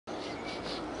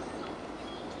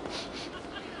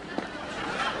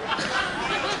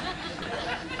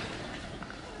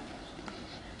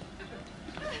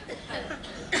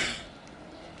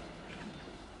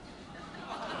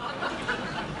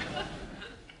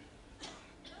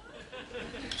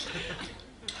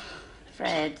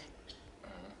Fred.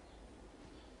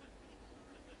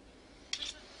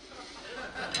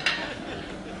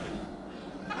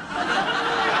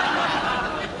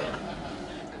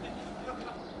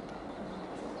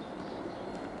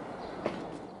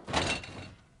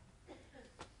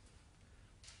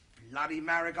 Bloody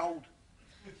Marigold.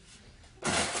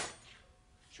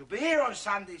 She'll be here on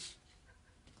Sundays.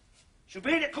 She'll be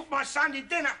here to cook my Sunday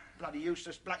dinner. Bloody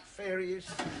useless black fairy is.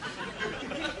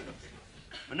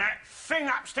 And that thing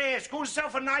upstairs calls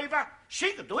herself a neighbour.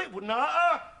 She could do it, wouldn't hurt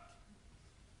her.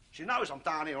 She knows I'm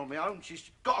down here on my own.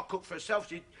 She's got to cook for herself.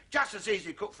 She's just as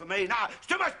easy to cook for me. No, it's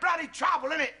too much bloody trouble,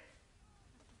 isn't it?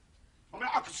 I mean,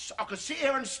 I could sit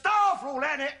here and starve for all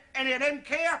any of them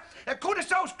care. They call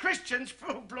themselves Christians.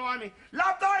 Oh, blimey.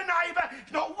 Love thy neighbour.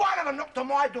 Not one of them knocked on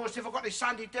my door if I got this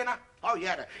Sunday dinner. Oh,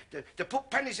 yeah, they put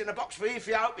pennies in the box for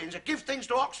Ethiopians. They give things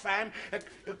to Oxfam.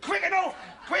 Quick enough,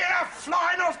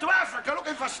 flying off to Africa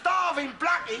looking for starving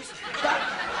blackies. But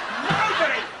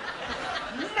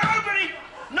nobody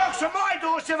knocks on my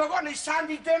door if I got any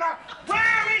Sunday dinner.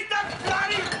 Where is the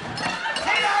bloody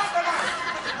tin opener?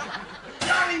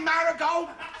 Bloody Marigold.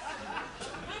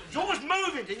 He's always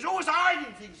moving things, always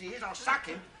hiding things he is. I'll sack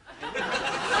him.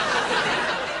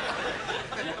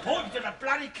 Appointed to the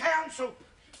bloody council.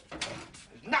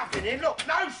 There's nothing in, look,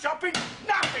 no shopping,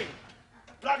 nothing.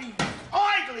 Bloody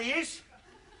idle he is.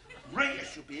 Rita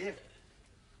should be here.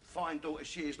 Fine daughter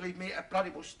she is. Leave me at a bloody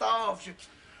will starve.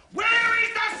 Where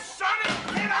is the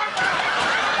Sodding? Get over!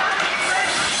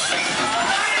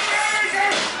 Where is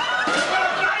it? Well,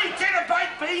 a bloody tin of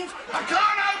baked beans. I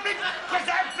can't open it because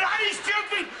that bloody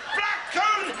stupid black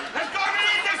coon has got it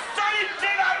in the Sodding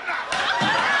tin opener.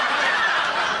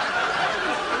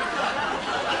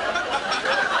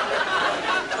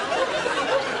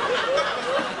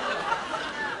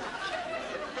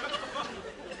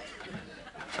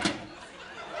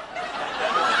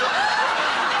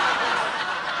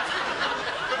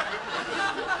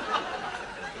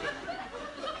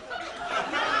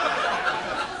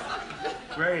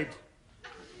 Bread.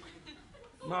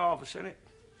 Marvellous, isn't it?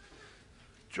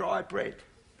 Dry bread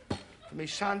for me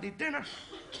Sunday dinner.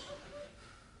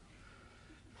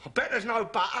 I bet there's no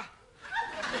butter.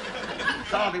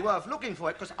 It's hardly worth looking for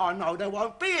it, because I know there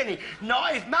won't be any.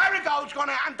 Not if Marigold's gone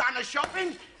out and done the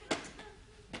shopping.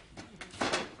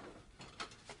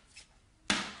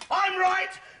 I'm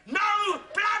right. No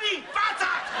bloody butter!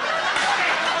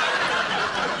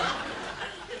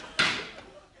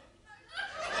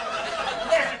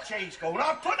 Cheese gone.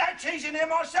 I put that cheese in there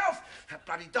myself. That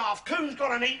bloody daft coon's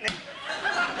gone and eaten it.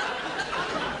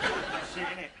 That's it,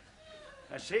 innit?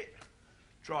 That's it.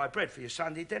 Dry bread for your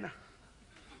Sunday dinner.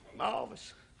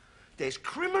 Marvellous. There's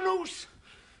criminals.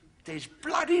 There's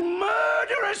bloody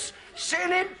murderers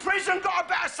sitting in prison, got a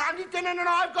better Sunday dinner than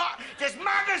I've got. There's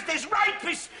muggers, there's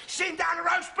rapists sitting down the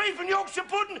roast beef and Yorkshire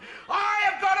pudding. I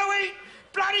have got to eat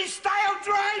bloody stale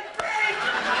dry bread.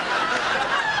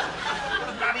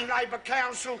 Bloody Labour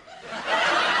Council.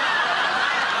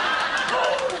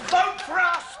 Oh, vote for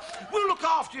us. We'll look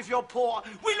after you if you're poor.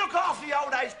 We look after the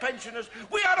old age pensioners.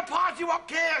 We are the party what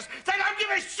cares. They don't give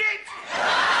a shit.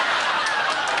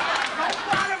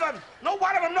 Not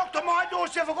one of them knocked on my door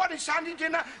if I've got any Sunday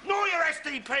dinner, nor your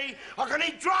SDP. I can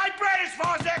eat dry bread as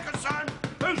far as they're concerned.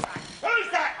 Who's that?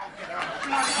 Who's that? I'll get out.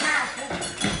 Bloody mouthful.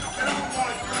 I'll get on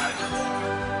my bread.